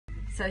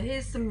So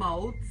here's some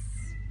moulds.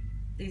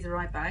 These are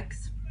eye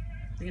bags.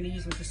 We're going to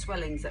use them for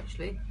swellings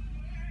actually.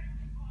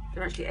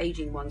 They're actually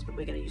aging ones, but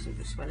we're going to use them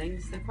for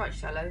swellings. They're quite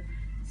shallow.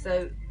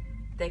 So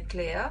they're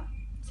clear,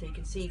 so you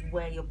can see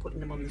where you're putting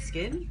them on the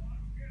skin.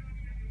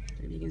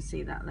 You can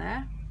see that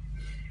there.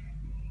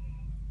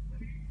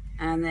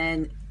 And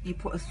then you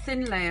put a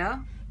thin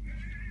layer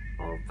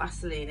of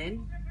Vaseline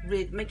in.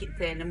 Make it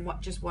thin and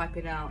just wipe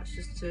it out. It's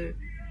just to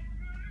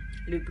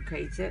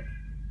lubricate it.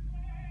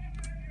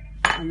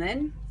 And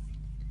then,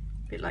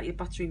 a bit like you're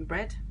buttering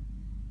bread,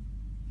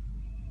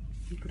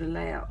 you put a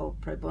layer of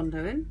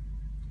Probondo in.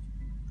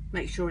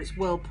 Make sure it's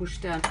well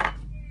pushed down,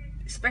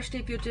 especially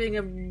if you're doing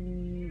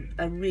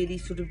a really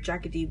sort of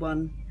jaggedy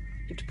one.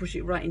 You have to push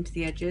it right into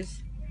the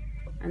edges,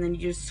 and then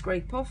you just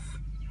scrape off.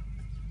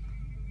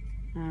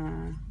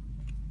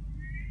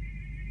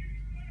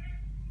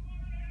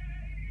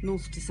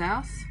 North to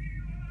south,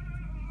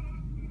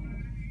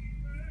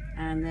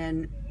 and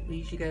then we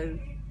usually go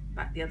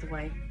back the other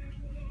way.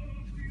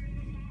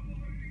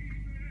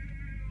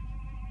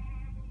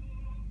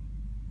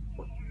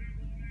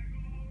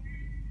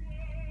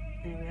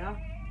 There we are.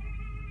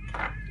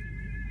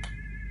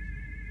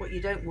 What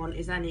you don't want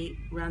is any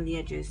around the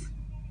edges.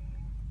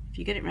 If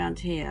you get it round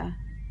here,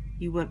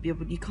 you won't be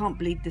able. You can't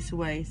bleed this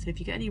away. So if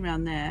you get any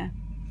around there,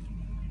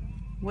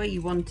 where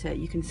you want it,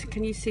 you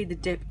can you see the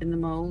dip in the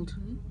mould?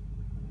 Mm-hmm.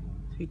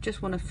 So you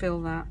just want to fill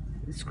that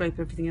and scrape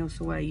everything else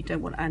away. You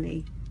don't want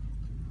any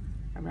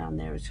around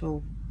there at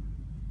all.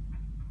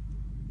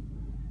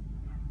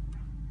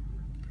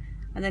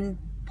 And then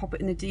pop it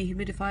in the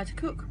dehumidifier to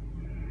cook.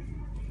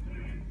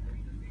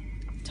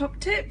 Top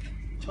tip.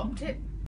 Top tip.